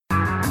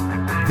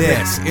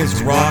This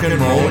is Rock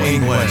and Roll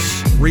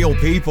English. Real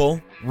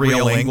people,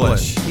 real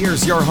English.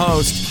 Here's your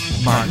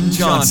host, Martin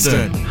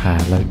Johnston.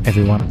 Hello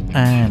everyone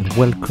and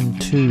welcome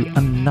to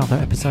another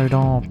episode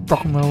of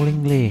Rock and Roll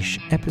English,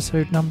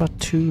 episode number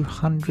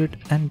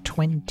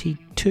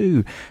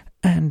 222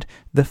 and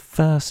the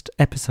first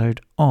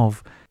episode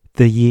of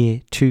the year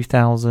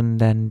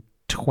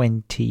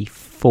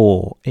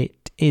 2024.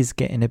 It is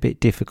getting a bit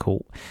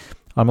difficult.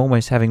 I'm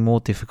almost having more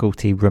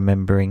difficulty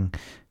remembering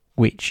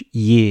which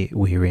year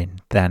we're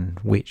in than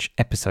which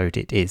episode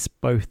it is.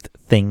 Both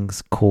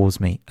things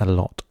cause me a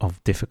lot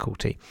of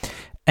difficulty.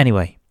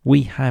 Anyway,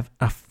 we have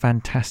a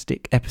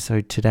fantastic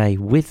episode today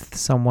with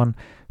someone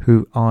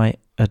who I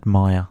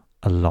admire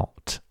a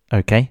lot,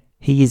 okay?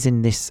 He is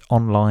in this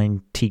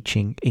online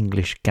teaching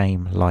English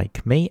game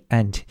like me,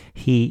 and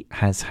he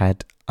has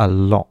had a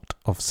lot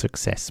of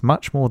success,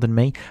 much more than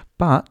me,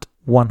 but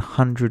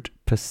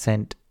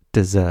 100%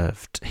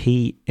 deserved.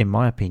 He, in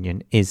my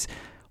opinion, is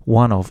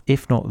one of,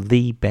 if not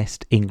the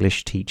best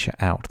English teacher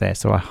out there.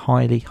 So I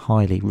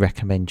highly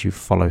recommend you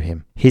follow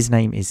him. His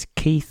name is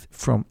Keith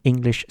from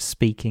English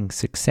Speaking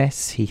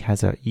Success. He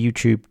has a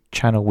YouTube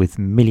channel with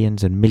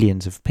millions and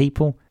millions of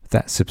people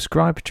that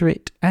subscribe to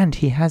it. And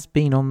he has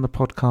been on the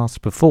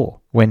podcast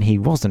before when he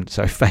wasn't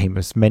so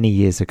famous many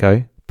years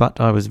ago. But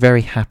I was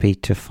very happy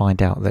to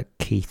find out that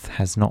Keith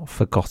has not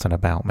forgotten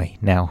about me.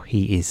 Now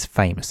he is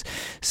famous.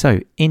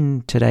 So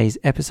in today's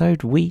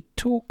episode, we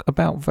talk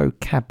about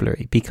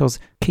vocabulary because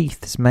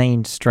Keith's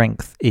main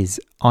strength is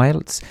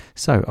IELTS.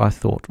 So I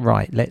thought,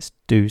 right, let's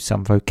do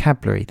some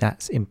vocabulary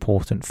that's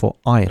important for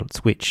IELTS,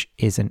 which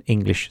is an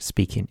English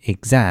speaking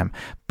exam.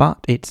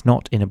 But it's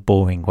not in a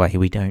boring way.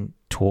 We don't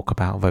talk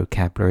about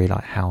vocabulary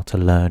like how to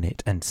learn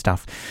it and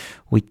stuff.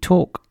 We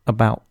talk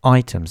about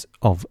items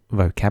of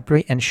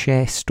vocabulary and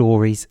share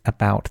stories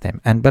about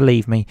them. And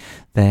believe me,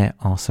 there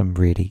are some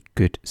really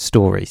good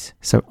stories.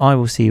 So I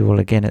will see you all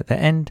again at the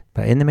end.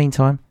 But in the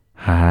meantime,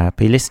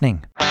 happy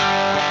listening.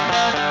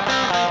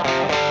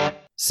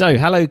 So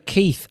hello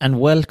Keith and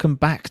welcome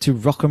back to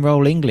Rock and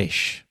Roll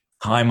English.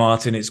 Hi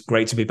Martin, it's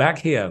great to be back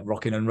here,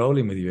 rocking and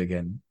rolling with you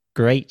again.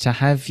 Great to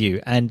have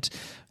you. And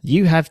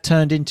you have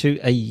turned into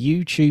a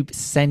YouTube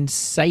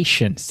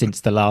sensation since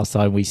the last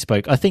time we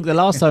spoke. I think the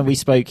last time we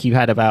spoke, you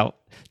had about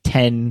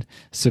 10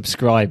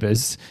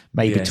 subscribers,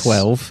 maybe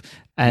 12.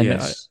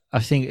 And I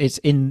think it's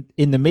in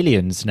the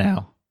millions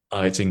now.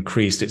 It's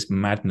increased. It's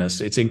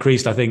madness. It's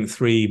increased, I think,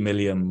 3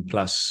 million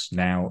plus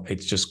now.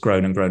 It's just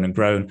grown and grown and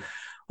grown.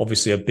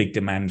 Obviously, a big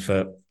demand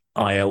for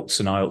IELTS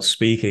and IELTS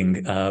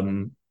speaking. I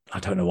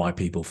don't know why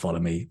people follow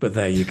me, but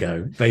there you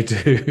go. They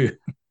do.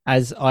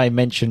 As I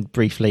mentioned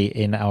briefly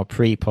in our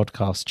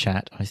pre-podcast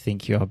chat, I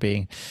think you are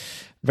being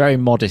very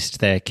modest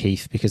there,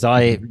 Keith, because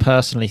I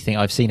personally think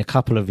I've seen a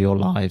couple of your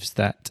lives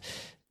that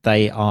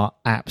they are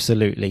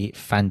absolutely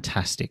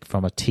fantastic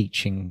from a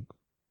teaching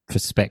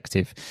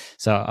perspective.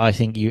 So I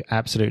think you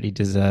absolutely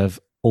deserve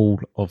all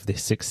of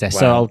this success. Wow.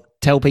 So I'll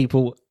tell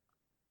people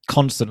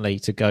constantly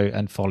to go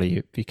and follow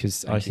you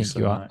because I think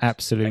you are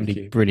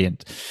absolutely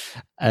brilliant.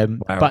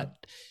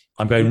 But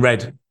I'm going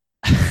red.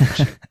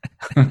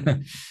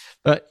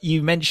 But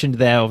you mentioned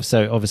there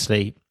also,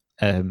 obviously,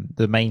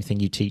 the main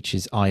thing you teach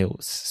is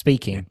IELTS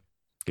speaking.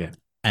 Yeah.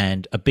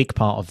 And a big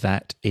part of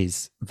that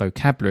is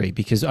vocabulary,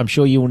 because I'm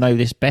sure you'll know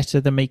this better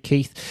than me,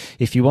 Keith.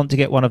 If you want to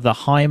get one of the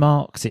high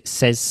marks, it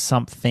says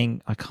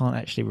something, I can't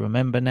actually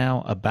remember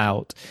now,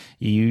 about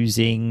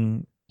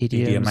using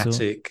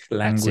idiomatic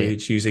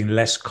language, using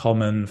less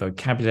common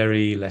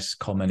vocabulary, less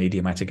common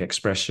idiomatic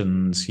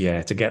expressions.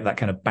 Yeah, to get that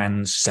kind of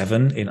band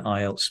 7 in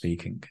IELTS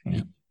speaking.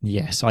 Yeah.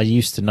 Yes, I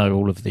used to know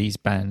all of these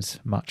bands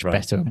much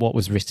better and what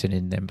was written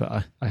in them,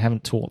 but I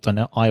haven't taught an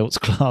IELTS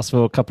class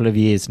for a couple of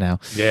years now.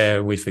 Yeah,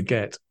 we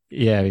forget.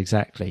 Yeah,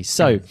 exactly.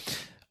 So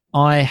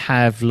I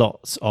have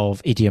lots of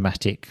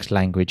idiomatic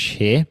language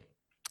here.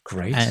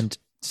 Great. And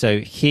so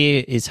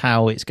here is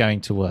how it's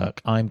going to work.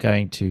 I'm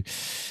going to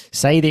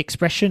say the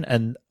expression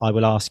and I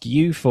will ask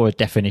you for a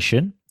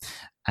definition.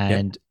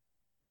 And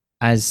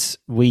as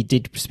we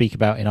did speak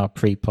about in our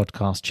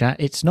pre-podcast chat,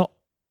 it's not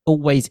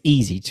always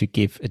easy to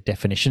give a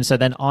definition. So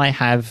then I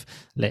have,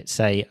 let's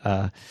say,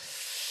 I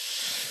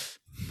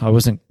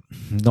wasn't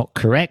not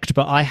correct,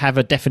 but I have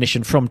a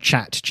definition from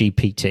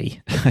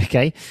ChatGPT.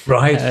 Okay.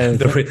 Right.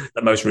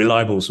 The most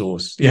reliable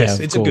source. Yes,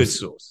 it's a good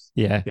source.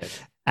 Yeah. Yes.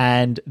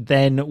 And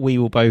then we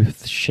will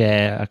both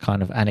share a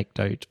kind of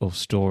anecdote or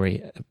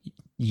story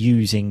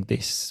using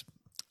this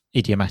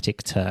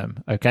idiomatic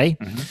term. Okay.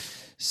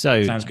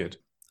 So sounds good.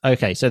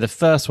 Okay, so the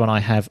first one I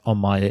have on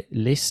my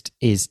list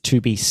is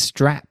to be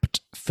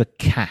strapped for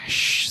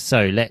cash.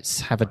 So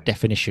let's have a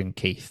definition,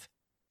 Keith.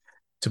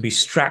 To be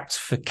strapped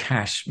for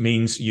cash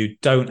means you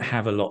don't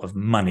have a lot of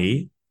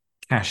money,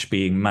 cash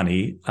being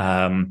money.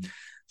 So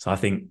I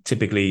think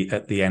typically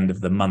at the end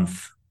of the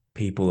month,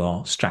 people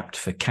are strapped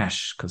for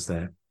cash because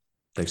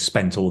they've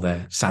spent all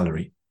their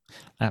salary.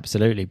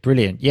 Absolutely.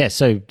 Brilliant. Yeah.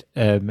 So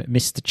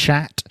Mr.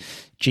 Chat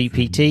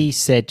GPT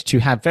said to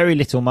have very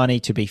little money,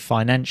 to be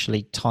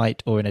financially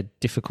tight or in a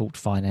difficult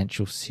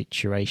financial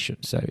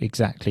situation. So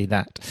exactly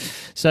that.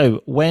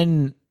 So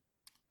when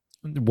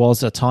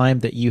was a time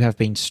that you have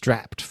been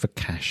strapped for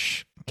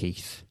cash,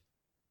 Keith?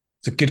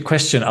 It's a good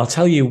question. I'll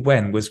tell you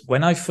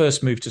when I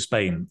first moved to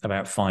Spain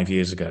about 5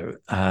 years ago.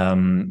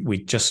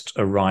 We just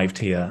arrived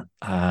here,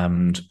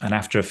 and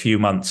after a few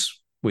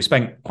months, we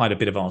spent quite a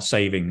bit of our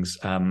savings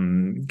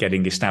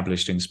getting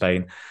established in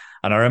Spain.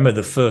 And I remember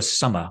the first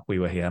summer we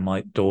were here,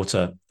 my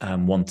daughter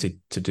wanted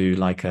to do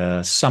like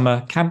a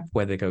summer camp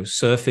where they go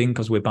surfing,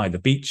 because we're by the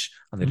beach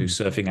and they do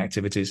surfing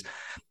activities.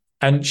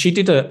 And she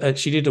did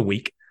a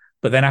week,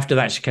 but then after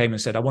that she came and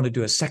said, "I want to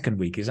do a second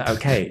week. Is that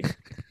okay?"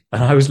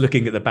 And I was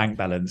looking at the bank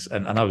balance,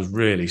 and I was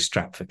really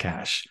strapped for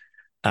cash.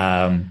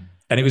 And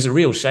it was a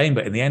real shame,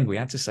 but in the end we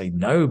had to say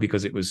no,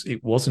 because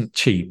it wasn't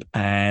cheap.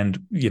 And,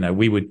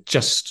 we were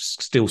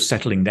just still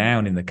settling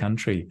down in the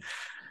country.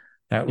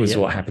 That was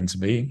what happened to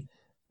me.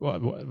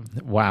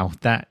 Wow.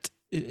 That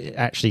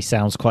actually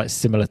sounds quite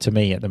similar to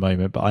me at the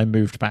moment, but I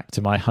moved back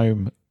to my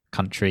home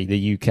country,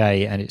 the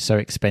UK, and it's so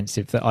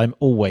expensive that I'm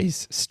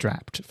always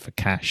strapped for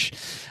cash.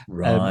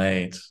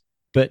 Right.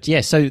 But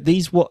yeah, so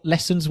what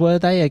lessons were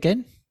they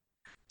again?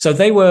 So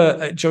they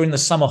were during the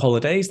summer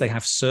holidays. They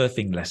have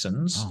surfing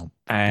lessons,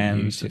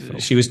 and beautiful.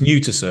 She was new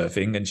to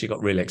surfing, and she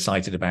got really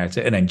excited about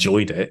it and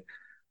enjoyed it.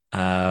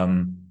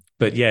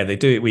 But yeah, they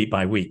do it week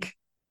by week.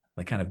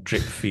 They kind of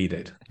drip feed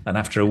it, and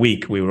after a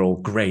week, we were all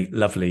great,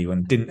 lovely,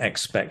 and didn't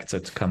expect her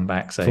to come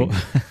back saying,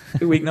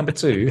 "Week number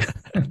 2."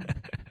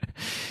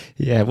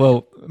 Yeah,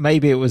 well,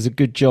 maybe it was a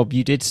good job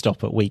you did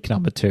stop at week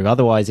number 2.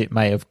 Otherwise, it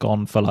may have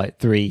gone for like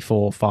 3,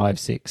 4, 5,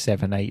 6,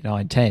 7, 8,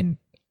 9, 10.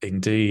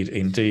 Indeed.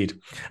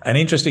 And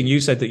interesting, you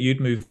said that you'd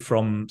moved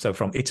from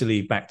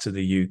Italy back to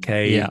the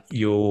UK. Yeah.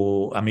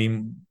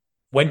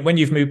 When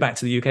you've moved back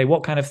to the UK,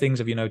 what kind of things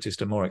have you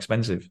noticed are more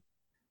expensive?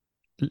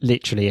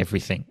 Literally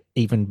everything,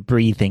 even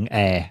breathing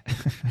air.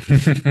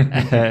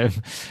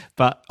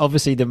 But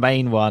obviously the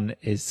main one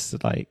is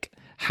like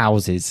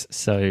houses,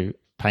 so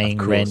paying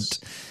rent.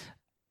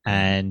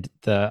 And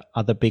the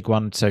other big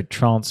one, so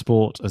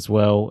transport as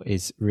well,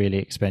 is really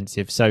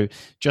expensive. So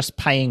just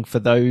paying for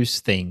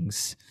those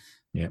things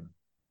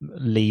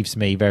leaves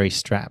me very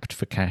strapped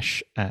for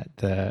cash at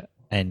the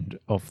end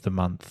of the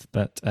month.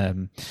 But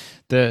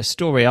the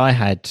story I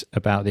had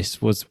about this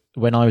was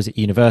when I was at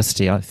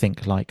university. I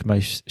think, like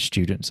most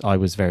students, I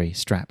was very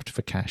strapped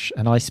for cash.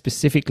 And I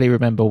specifically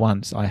remember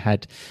once I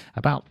had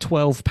about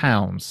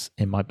 £12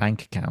 in my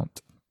bank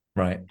account.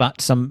 Right.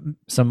 But some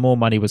more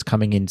money was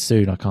coming in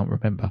soon. I can't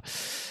remember.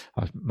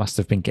 I must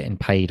have been getting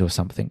paid or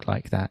something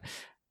like that.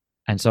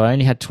 And so I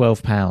only had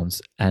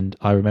 £12. And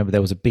I remember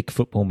there was a big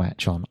football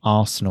match on,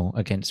 Arsenal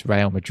against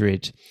Real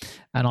Madrid.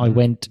 And I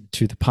went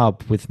to the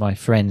pub with my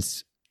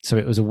friends. So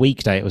it was a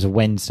weekday. It was a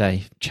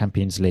Wednesday,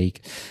 Champions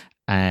League.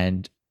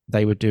 And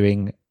they were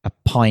doing a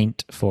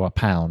pint for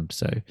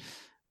 £1.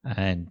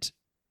 And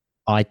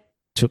I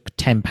took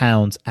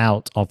 £10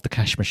 out of the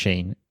cash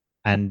machine.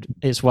 And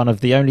it's one of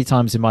the only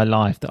times in my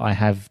life that I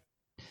have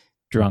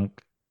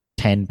drunk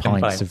 10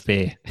 pints of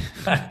beer.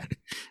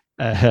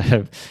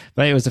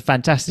 But it was a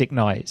fantastic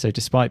night. So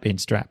despite being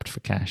strapped for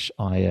cash,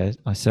 I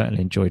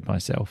certainly enjoyed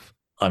myself.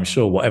 I'm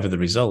sure whatever the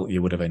result,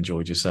 you would have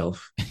enjoyed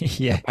yourself.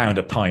 Yeah. £1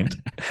 a pint.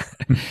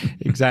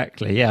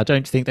 Exactly. Yeah, I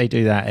don't think they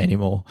do that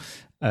anymore.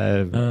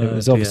 It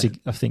was obviously,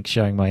 I think,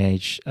 showing my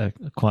age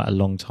quite a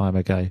long time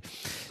ago.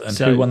 And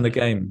who won the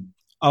game?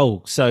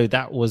 Oh, so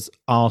that was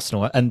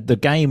Arsenal. And the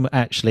game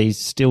actually,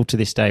 still to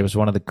this day, was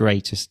one of the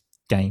greatest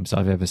games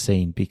I've ever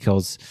seen,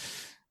 because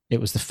it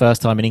was the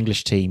first time an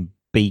English team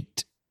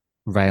beat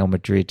Real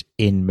Madrid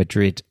in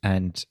Madrid.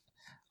 And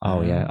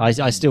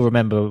I still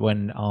remember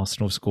when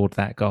Arsenal scored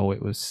that goal.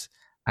 It was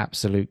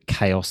absolute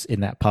chaos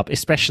in that pub,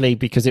 especially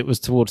because it was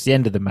towards the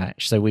end of the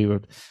match. So we were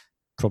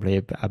probably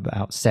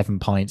about 7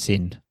 pints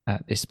in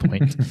at this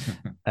point.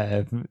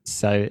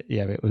 So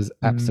yeah, it was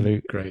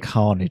absolute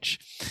carnage.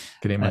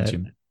 Can you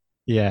imagine?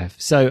 Yeah.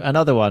 So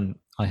another one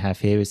I have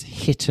here is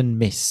hit and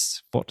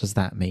miss. What does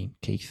that mean,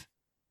 Keith?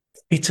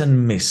 Hit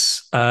and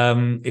miss.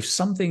 If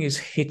something is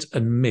hit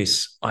and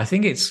miss, I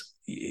think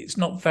it's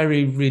not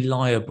very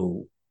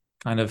reliable.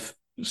 Kind of,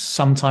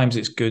 sometimes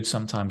it's good,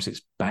 sometimes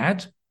it's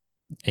bad.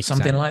 Exactly.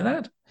 Something like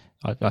that.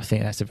 I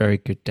think that's a very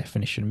good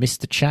definition.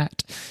 Mr.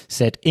 Chat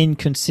said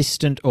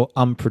inconsistent or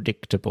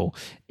unpredictable,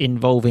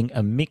 involving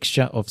a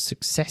mixture of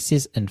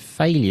successes and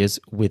failures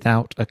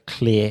without a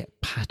clear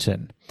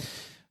pattern,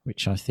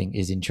 which I think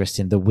is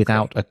interesting. The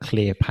without a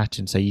clear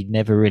pattern. So you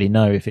never really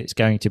know if it's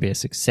going to be a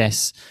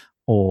success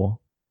or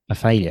a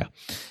failure.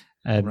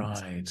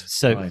 Right.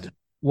 So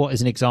what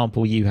is an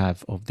example you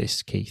have of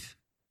this, Keith?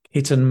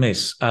 Hit and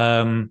miss.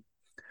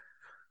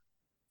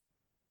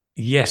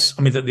 Yes.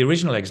 I mean, the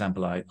original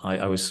example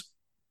I was,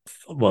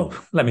 well,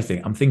 let me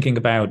think. I'm thinking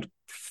about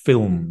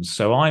films.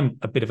 So I'm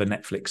a bit of a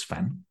Netflix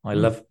fan. I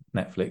love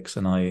Netflix,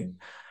 and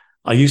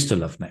I used to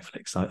love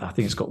Netflix. I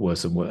think it's got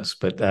worse and worse.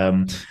 But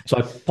so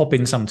I pop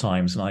in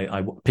sometimes and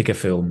I pick a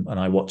film and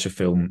I watch a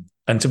film.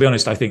 And to be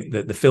honest, I think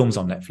that the films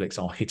on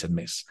Netflix are hit and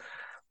miss.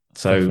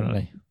 So,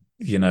 definitely.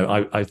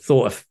 I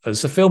thought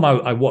as a film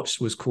I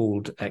watched was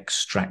called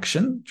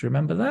Extraction. Do you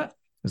remember that?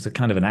 was a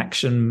kind of an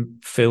action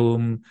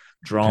film,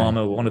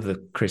 drama, one of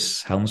the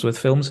Chris Helmsworth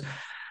films.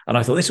 And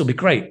I thought, this will be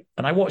great.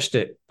 And I watched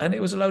it, and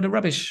it was a load of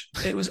rubbish.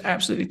 It was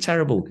absolutely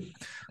terrible.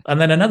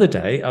 And then another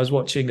day, I was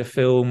watching a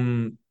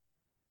film,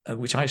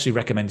 which I actually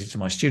recommended to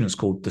my students,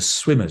 called The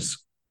Swimmers.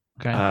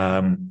 Okay.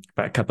 About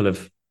a couple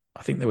of,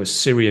 I think there were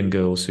Syrian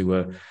girls who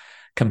were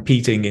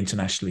competing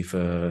internationally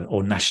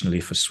or nationally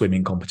for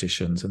swimming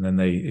competitions. And then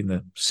they, in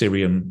the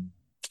Syrian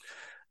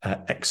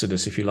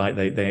exodus, if you like,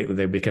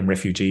 they became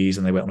refugees,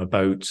 and they went on a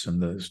boat,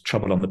 and there's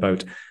trouble on the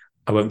boat.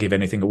 I won't give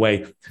anything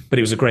away, but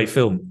it was a great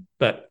film.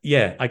 But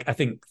yeah, I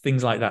think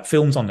things like that,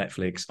 films on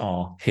Netflix,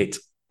 are hit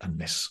and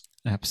miss.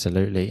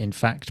 Absolutely. In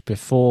fact,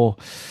 before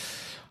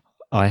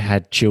I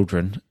had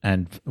children,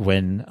 and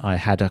when I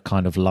had a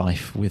kind of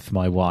life with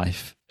my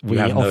wife, we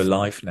have no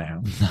life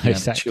now. No,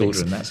 exactly.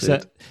 Children, that's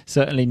it.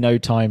 Certainly no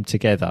time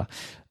together.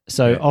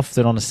 So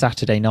often on a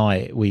Saturday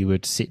night, we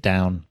would sit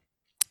down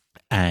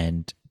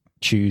and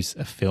choose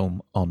a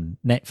film on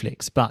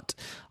Netflix. But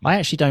I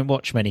actually don't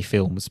watch many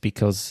films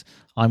because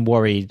I'm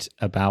worried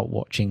about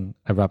watching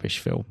a rubbish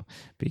film,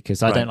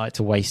 because I don't like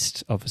to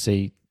waste,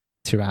 obviously,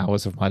 2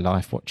 hours of my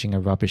life watching a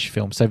rubbish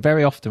film. So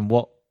very often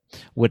what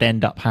would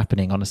end up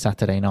happening on a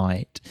Saturday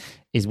night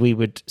is we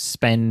would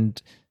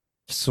spend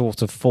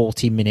sort of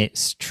 40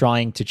 minutes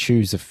trying to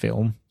choose a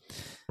film.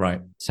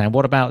 Right. Saying,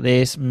 what about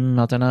this?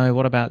 I don't know.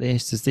 What about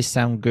this? Does this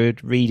sound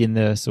good? Reading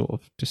the sort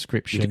of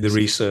description, the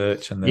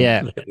research, and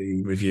then look at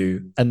the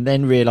review. And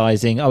then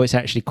realizing, oh, it's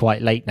actually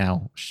quite late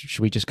now.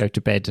 Should we just go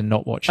to bed and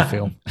not watch a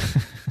film?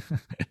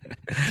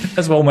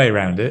 That's one way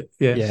around it.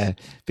 Yes. Yeah.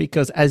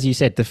 Because as you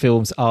said, the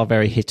films are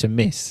very hit and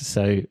miss.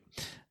 So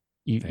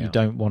you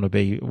don't want to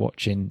be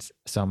watching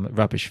some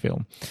rubbish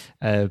film.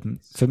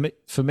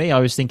 For me, I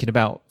was thinking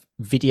about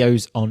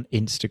videos on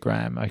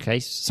Instagram. Okay,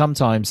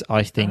 sometimes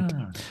I think,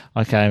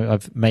 okay,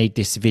 I've made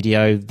this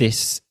video,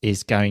 this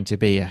is going to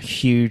be a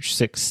huge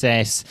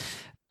success,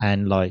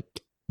 and like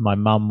my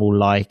mum will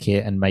like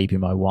it, and maybe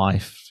my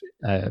wife,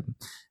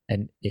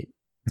 and it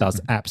does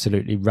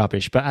absolutely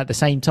rubbish. But at the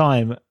same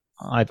time,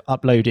 I've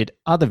uploaded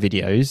other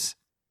videos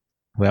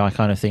where I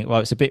kind of think,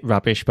 well, it's a bit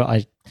rubbish, but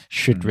I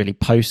should really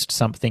post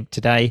something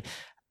today,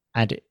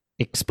 and it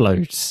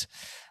explodes.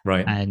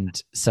 Right.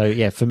 And so,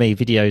 yeah, for me,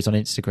 videos on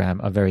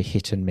Instagram are very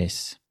hit and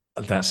miss.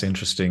 That's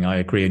interesting. I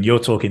agree. And you're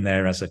talking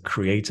there as a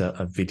creator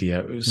of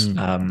videos.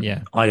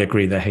 I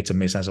agree. They're hit and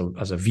miss as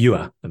a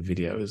viewer of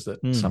videos,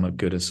 that some are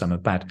good and some are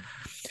bad.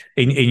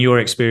 In your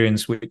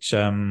experience, which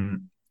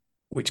kind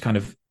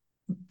of,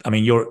 I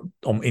mean, you're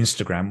on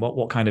Instagram,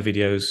 what kind of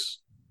videos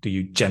do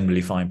you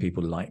generally find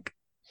people like?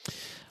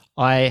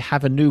 I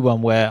have a new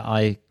one where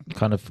I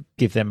kind of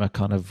give them a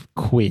kind of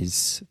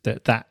quiz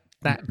that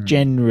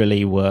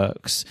generally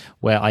works,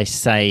 where I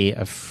say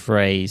a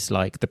phrase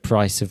like the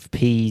price of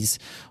peas,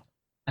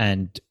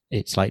 and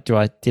it's like,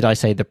 did I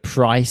say the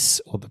price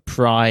or the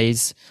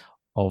prize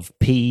of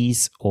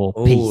peas or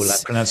peace? Oh,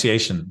 like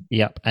pronunciation.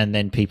 Yep. And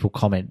then people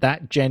comment.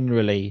 That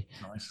generally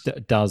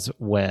does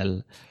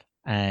well.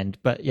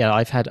 But yeah,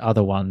 I've had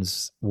other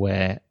ones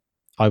where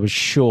I was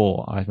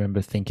sure, I remember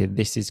thinking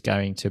this is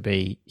going to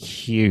be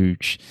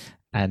huge,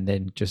 and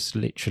then just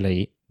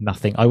literally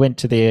nothing. I went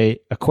to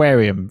the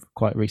aquarium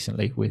quite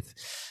recently with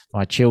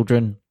my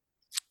children,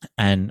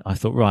 and I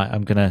thought, right,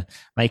 I'm going to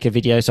make a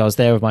video. So I was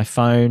there with my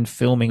phone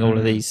filming all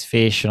of these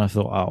fish, and I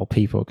thought, oh,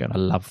 people are going to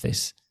love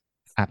this.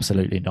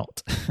 Absolutely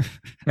not.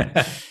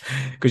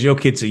 Because your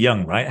kids are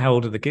young, right? How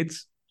old are the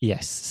kids?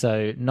 Yes.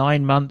 So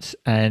 9 months,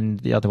 and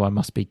the other one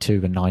must be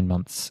 2 and 9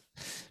 months,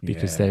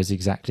 because there's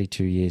exactly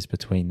 2 years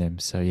between them.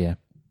 So yeah.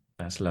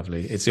 That's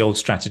lovely. It's the old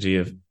strategy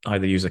of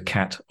either use a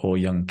cat or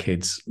young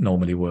kids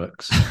normally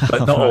works,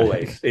 but not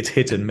always. It's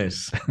hit and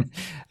miss.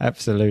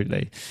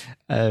 Absolutely.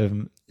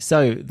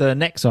 So the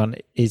next one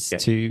is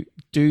to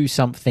do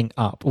something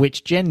up,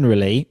 which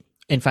generally,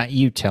 in fact,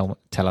 you tell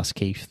us,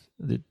 Keith,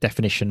 the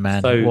definition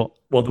man. So,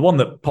 well, the one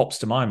that pops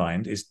to my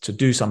mind is to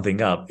do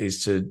something up,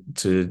 is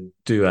to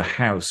do a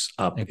house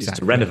up, is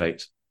to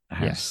renovate a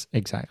house. Yes,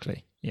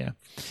 exactly. Yeah.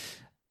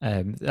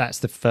 That's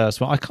the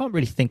first one. I can't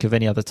really think of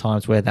any other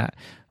times where that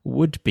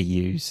would be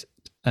used.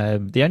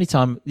 The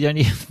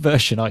only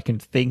version I can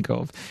think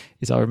of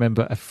is I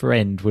remember a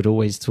friend would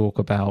always talk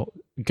about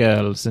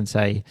girls and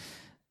say,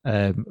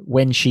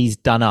 when she's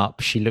done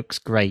up, she looks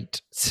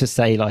great. To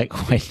say like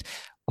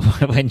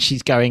when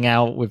she's going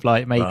out with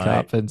like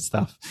makeup and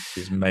stuff.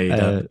 She's made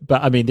up.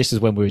 But I mean, this is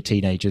when we were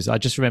teenagers. I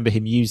just remember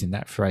him using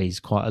that phrase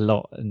quite a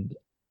lot, and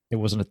it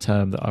wasn't a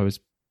term that I was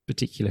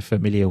particularly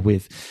familiar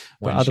with.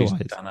 When but otherwise,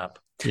 she's done up.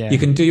 Yeah. You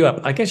can do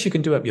up, I guess you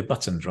can do up your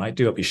buttons, right?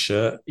 Do up your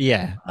shirt.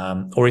 Yeah.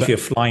 Or if you're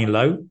flying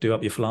low, do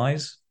up your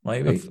flies,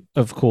 maybe.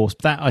 Of course.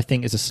 That I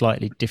think is a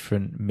slightly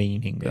different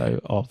meaning though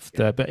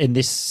but in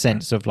this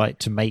sense of like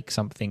to make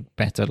something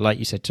better, like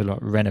you said, to like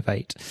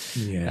renovate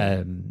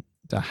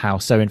the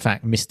house. So in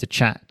fact, Mr.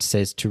 Chat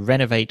says to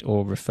renovate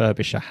or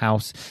refurbish a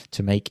house,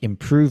 to make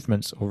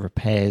improvements or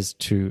repairs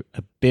to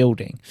a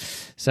building.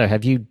 So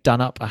have you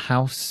done up a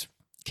house,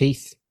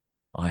 Keith?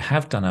 I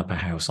have done up a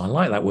house. I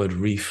like that word,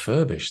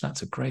 refurbish.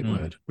 That's a great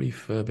word.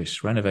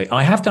 Refurbish, renovate.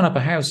 I have done up a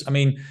house. I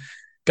mean,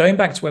 going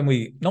back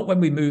to not when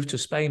we moved to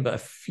Spain, but I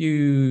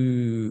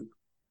think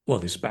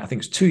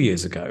it's 2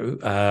 years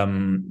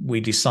ago,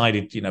 we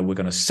decided, we're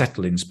going to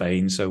settle in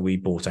Spain. So we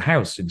bought a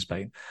house in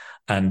Spain,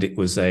 and it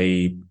was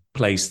a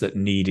place that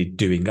needed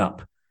doing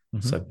up.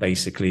 Mm-hmm. So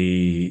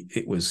basically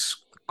it was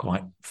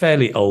quite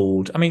fairly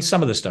old. I mean,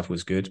 some of the stuff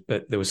was good,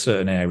 but there were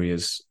certain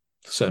areas,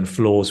 certain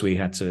floors we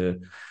had to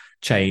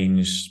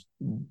change.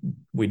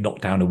 We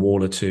knocked down a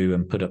wall or two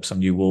and put up some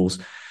new walls.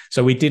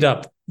 So we did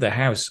up the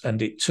house, and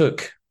it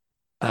took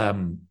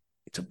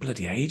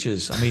bloody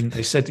ages. I mean,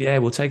 they said, yeah,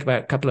 we'll take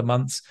about a couple of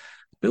months.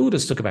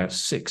 Builders took about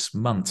 6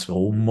 months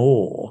or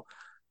more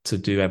to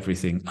do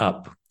everything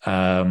up.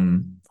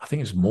 I think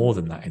it was more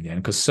than that in the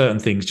end, because certain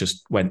things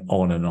just went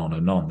on and on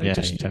and on. They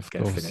just didn't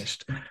get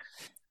finished.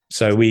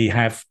 So we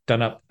have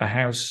done up a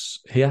house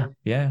here,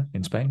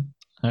 in Spain.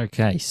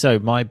 Okay, so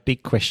my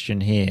big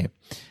question here,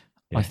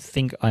 I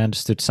think I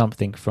understood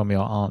something from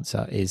your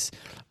answer, is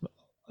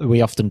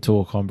we often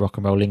talk on Rock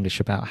and Roll English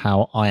about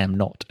how I am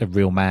not a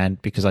real man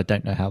because I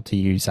don't know how to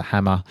use a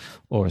hammer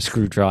or a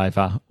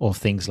screwdriver or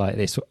things like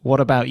this. What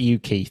about you,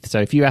 Keith?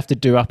 So if you have to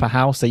do up a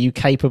house, are you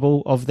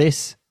capable of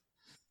this?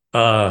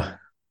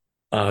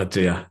 Oh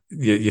dear,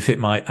 you've hit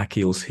my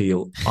Achilles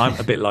heel. I'm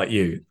a bit like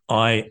you.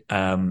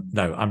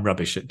 I'm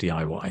rubbish at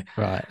DIY.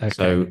 Right. Okay.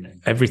 So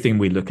everything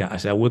we look at, I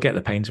say, we'll get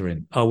the painter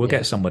in. Oh, we'll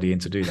get somebody in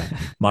to do that.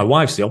 My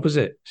wife's the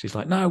opposite. She's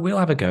like, no, we'll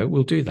have a go.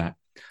 We'll do that.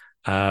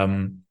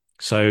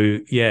 So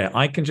yeah,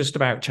 I can just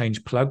about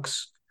change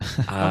plugs.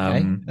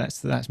 Okay,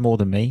 that's more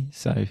than me.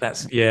 So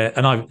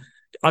and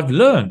I've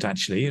learned,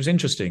 actually. It was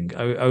interesting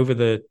over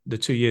the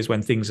 2 years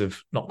when things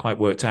have not quite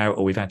worked out,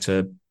 or we've had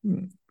to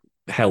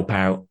help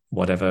out,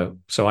 whatever.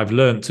 So I've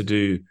learned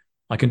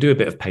I can do a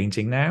bit of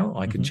painting now.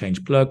 I can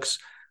change plugs.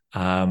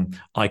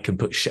 I can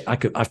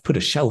I've put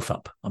a shelf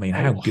up. I mean,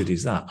 how good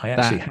is that? I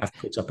actually have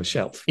put up a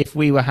shelf. If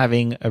we were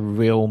having a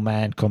real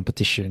man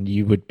competition,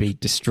 you would be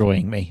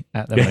destroying me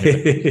at the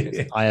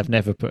moment. I have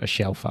never put a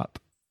shelf up.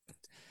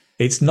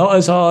 It's not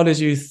as hard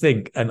as you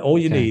think, and all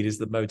you need is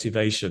the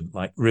motivation.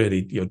 Like,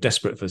 really, you're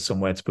desperate for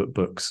somewhere to put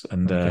books,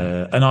 and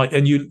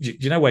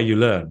you know where you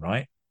learn,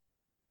 right?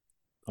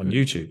 On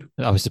YouTube.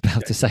 I was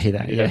about to say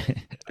that, yeah.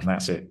 And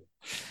that's it.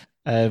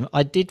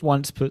 I did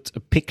once put a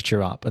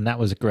picture up, and that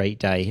was a great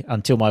day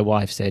until my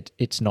wife said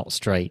it's not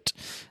straight,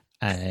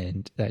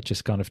 and that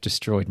just kind of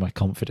destroyed my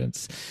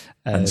confidence.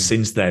 And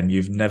since then,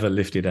 you've never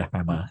lifted a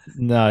hammer.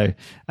 No.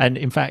 And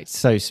in fact,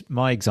 so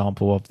my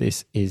example of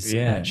this is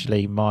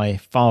actually my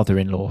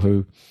father-in-law,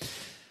 who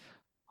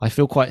I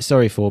feel quite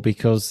sorry for,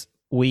 because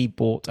we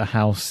bought a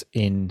house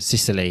in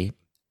Sicily,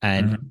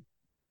 and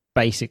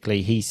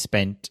basically he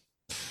spent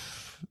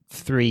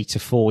 3 to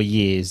 4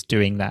 years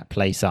doing that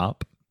place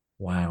up.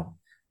 Wow.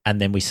 And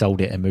then we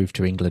sold it and moved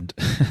to England.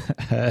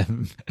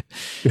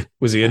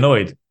 Was he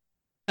annoyed?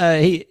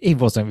 He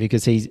wasn't,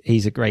 because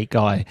he's a great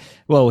guy.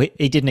 Well,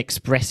 he didn't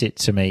express it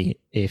to me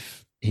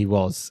if he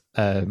was.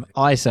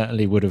 I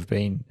certainly would have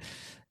been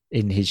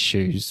in his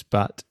shoes,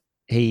 but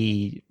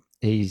he's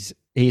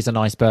a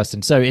nice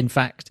person. So in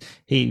fact,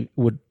 he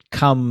would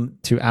come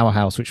to our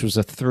house, which was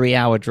a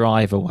 3-hour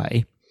drive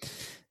away,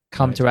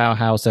 to our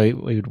house. So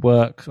we would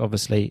work,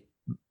 obviously,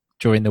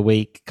 during the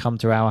week, come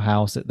to our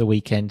house at the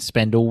weekend,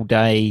 spend all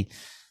day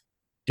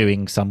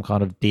doing some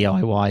kind of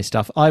DIY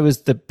stuff. I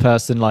was the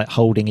person like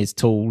holding his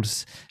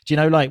tools. Do you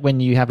know, like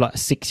when you have like a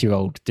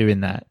 6-year-old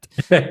doing that?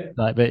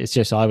 But it's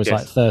just, I was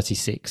like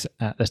 36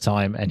 at the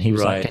time, and he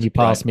was like, "Can you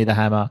pass me the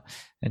hammer?"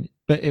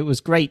 But it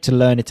was great to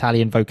learn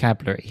Italian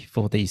vocabulary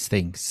for these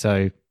things.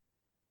 So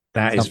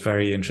that is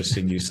very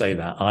interesting you say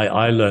that.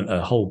 I learned a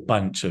whole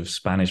bunch of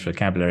Spanish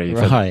vocabulary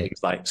for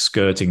things like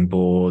skirting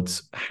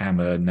boards,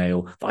 hammer,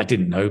 nail, that I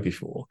didn't know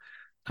before.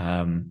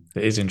 It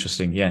is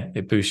interesting. Yeah,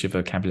 it boosts your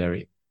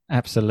vocabulary.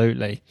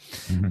 Absolutely.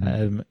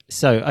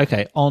 So,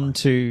 okay, on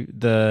to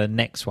the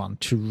next one.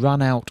 To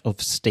run out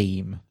of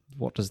steam.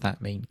 What does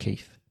that mean,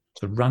 Keith?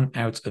 To run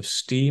out of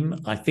steam?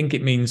 I think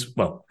it means,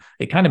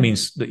 it kind of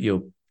means that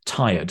you're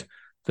tired,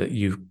 that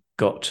you've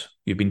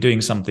been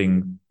doing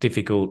something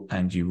difficult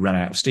and you run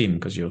out of steam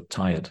because you're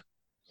tired.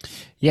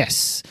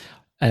 Yes,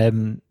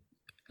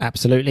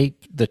 absolutely.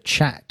 The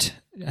chat,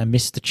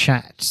 Mr.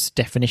 Chat's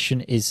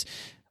definition is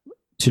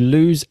to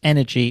lose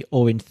energy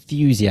or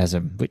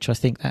enthusiasm, which I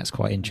think that's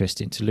quite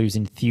interesting, to lose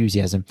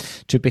enthusiasm,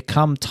 to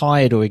become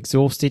tired or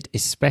exhausted,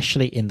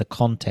 especially in the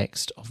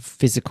context of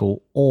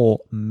physical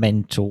or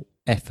mental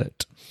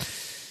effort.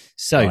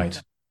 So,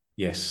 right.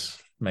 Yes.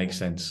 Makes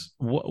sense.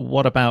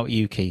 What about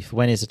you, Keith?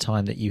 When is a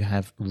time that you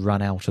have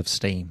run out of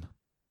steam?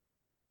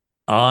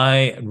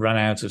 I ran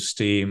out of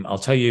steam. I'll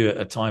tell you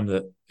a time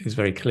that is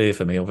very clear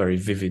for me, or very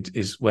vivid,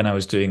 is when I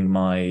was doing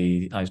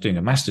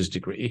a master's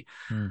degree.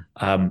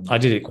 I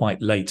did it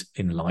quite late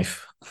in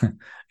life.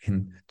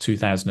 In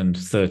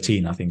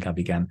 2013, I think I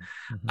began.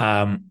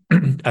 And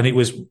it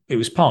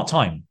was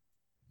part-time.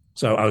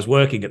 So I was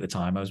working at the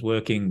time. I was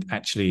working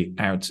actually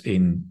out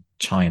in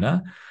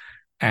China.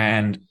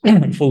 and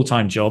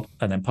full-time job,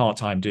 and then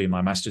part-time doing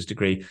my master's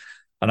degree.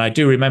 And I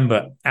do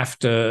remember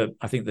after,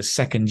 I think, the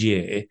second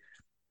year,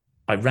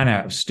 I ran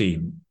out of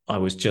steam. I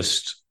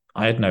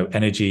had no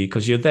energy,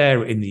 because you're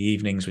there in the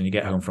evenings when you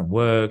get home from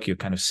work, you're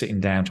kind of sitting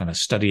down trying to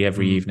study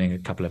every evening, a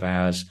couple of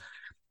hours.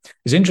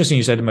 It's interesting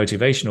you said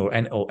motivation or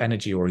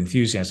energy or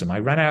enthusiasm. I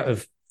ran out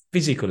of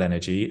physical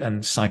energy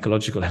and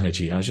psychological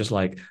energy. I was just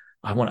like,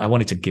 I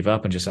wanted to give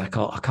up and just, I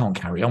can't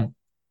carry on.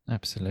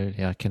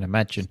 Absolutely, I can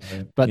imagine.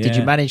 But Yeah. did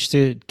you manage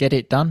to get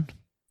it done?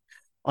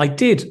 I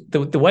did.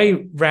 The way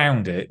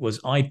round it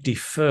was I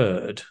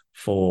deferred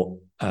for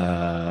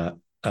a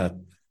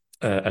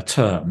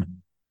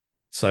term.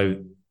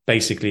 So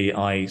basically,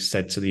 I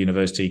said to the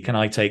university, can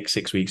I take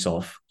 6 weeks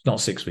off?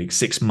 Not 6 weeks,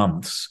 6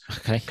 months.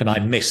 Okay. Can I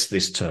miss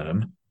this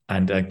term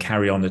and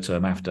carry on the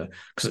term after?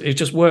 Because it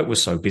just, work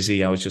was so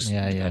busy. I was just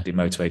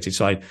demotivated.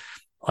 So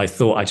I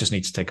thought I just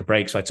need to take a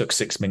break. So I took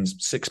 6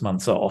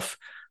 months off.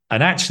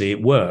 And actually,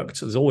 it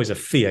worked. There's always a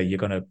fear you're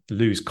going to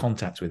lose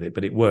contact with it,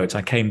 but it worked.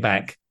 I came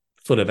back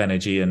full of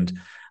energy and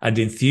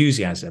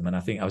enthusiasm, and I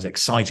think I was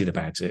excited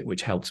about it,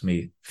 which helped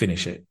me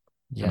finish it.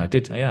 Yeah. And I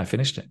did. Yeah, I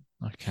finished it.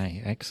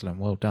 Okay, excellent.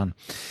 Well done.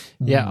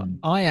 Yeah,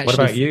 I actually. What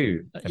about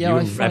you? Have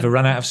you ever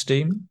run out of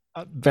steam?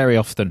 Very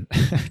often.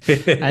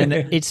 And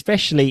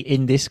especially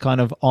in this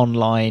kind of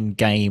online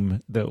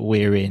game that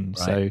we're in. Right.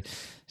 So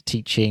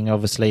teaching,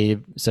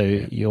 obviously. So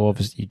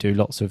you do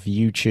lots of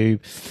YouTube,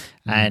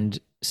 and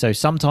so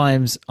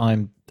sometimes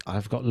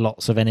I've got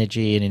lots of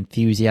energy and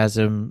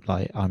enthusiasm.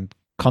 Like, I'm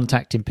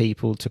contacting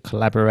people to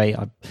collaborate.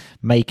 I'm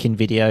making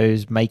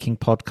videos, making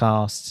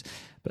podcasts.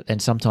 But then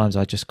sometimes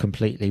I just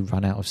completely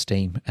run out of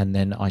steam, and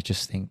then I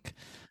just think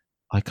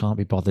I can't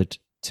be bothered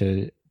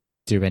to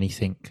do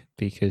anything,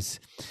 because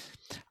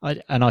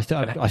I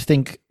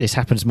think this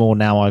happens more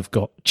now I've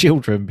got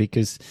children,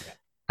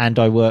 and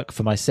I work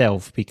for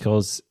myself,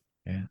 because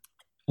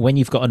when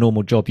you've got a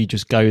normal job, you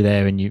just go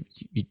there and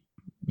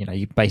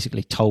you're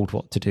basically told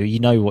what to do. You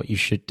know what you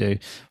should do.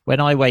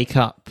 When I wake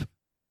up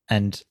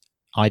and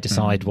I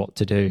decide what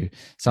to do,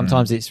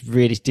 sometimes it's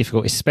really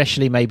difficult,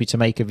 especially maybe to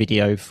make a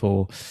video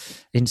for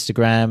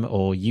Instagram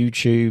or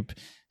YouTube,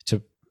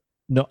 to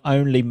not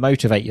only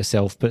motivate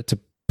yourself, but to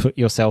put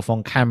yourself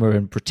on camera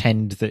and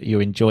pretend that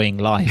you're enjoying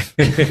life.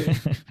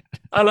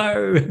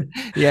 Hello.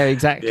 Yeah,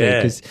 exactly.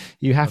 Because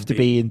you have to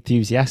be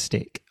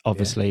enthusiastic,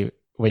 obviously,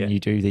 when you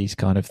do these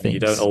kind of things.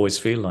 You don't always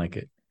feel like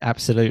it.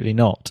 Absolutely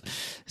not.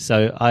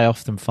 So I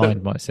often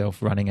find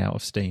myself running out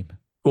of steam.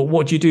 Well,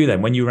 what do you do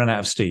then when you run out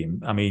of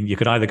steam? I mean, you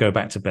could either go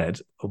back to bed,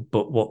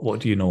 but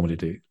what do you normally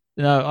do?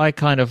 No, I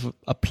kind of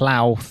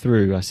plow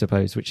through, I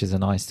suppose, which is a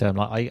nice term.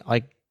 Like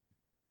I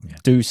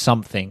do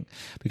something,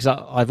 because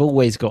I've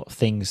always got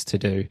things to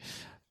do.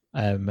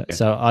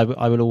 So I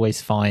will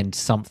always find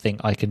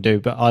something I can do,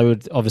 but I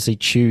would obviously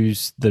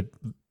choose the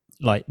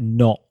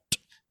not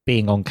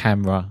being on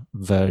camera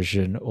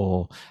version,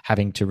 or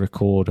having to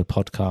record a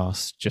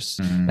podcast, just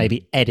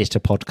maybe edit a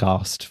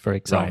podcast, for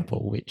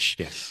example, which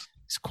is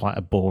quite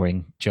a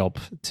boring job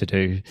to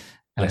do.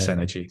 Less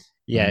energy.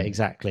 Yeah,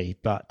 exactly.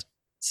 But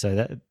so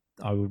that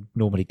I would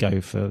normally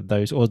go for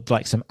those, or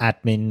like some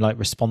admin, like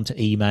respond to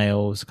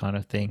emails kind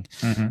of thing.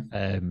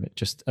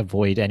 Just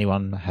avoid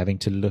anyone having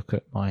to look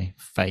at my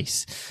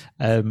face,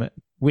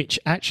 which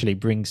actually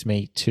brings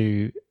me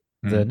to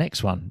the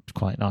next one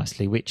quite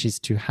nicely, which is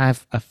to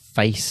have a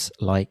face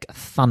like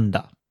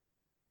thunder.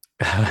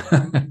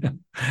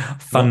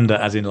 Thunder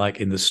as in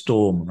like in the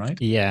storm, right?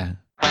 Yeah.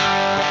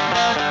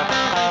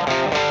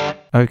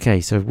 Okay,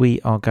 so we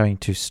are going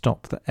to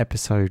stop the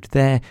episode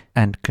there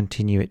and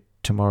continue it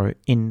tomorrow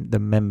in the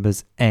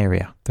members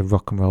area, the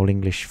Rock and Roll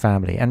English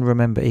family. And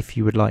remember, if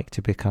you would like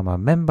to become a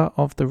member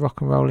of the Rock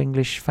and Roll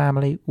English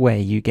family, where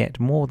you get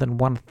more than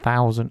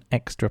 1,000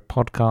 extra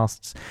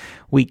podcasts,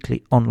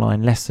 weekly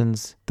online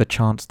lessons, the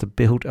chance to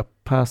build a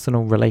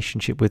personal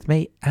relationship with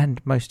me, and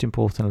most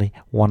importantly,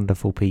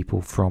 wonderful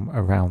people from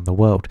around the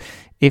world.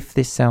 If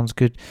this sounds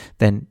good,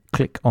 then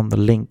click on the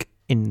link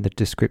in the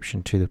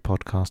description to the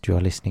podcast you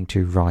are listening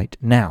to right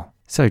now.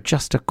 So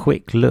just a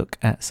quick look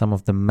at some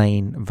of the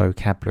main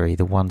vocabulary,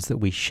 the ones that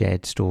we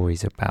shared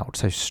stories about.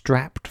 So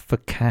strapped for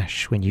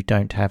cash when you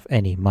don't have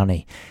any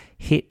money.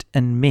 Hit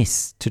and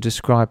miss to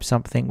describe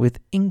something with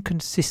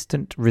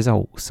inconsistent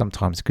results,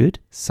 sometimes good,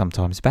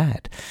 sometimes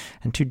bad.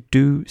 And to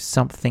do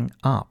something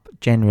up,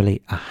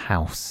 generally a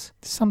house,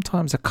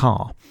 sometimes a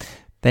car.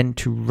 Then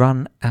to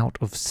run out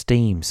of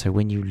steam, so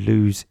when you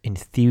lose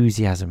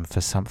enthusiasm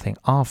for something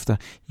after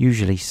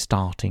usually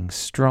starting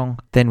strong.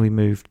 Then we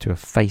move to a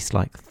face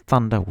like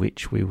thunder,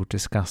 which we will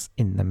discuss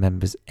in the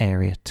members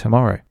area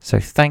tomorrow. So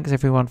thanks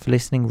everyone for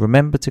listening.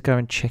 Remember to go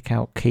and check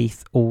out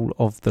Keith. All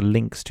of the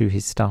links to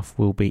his stuff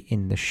will be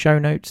in the show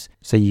notes,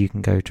 so you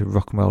can go to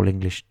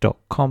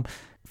rockandrollenglish.com,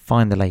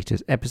 find the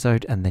latest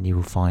episode, and then you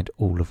will find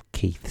all of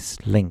Keith's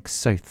links.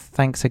 So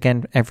thanks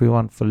again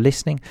everyone for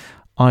listening.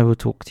 I will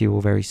talk to you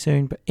all very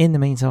soon, but in the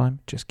meantime,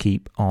 just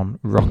keep on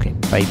rocking,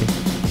 baby.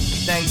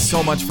 Thank Thanks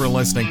so much for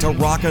listening to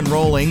Rock and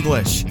Roll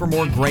English. For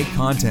more great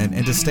content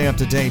and to stay up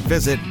to date,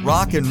 visit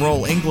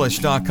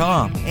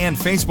rockandrollenglish.com and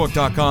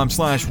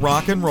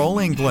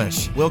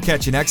facebook.com/rockandrollenglish. We'll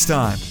catch you next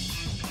time.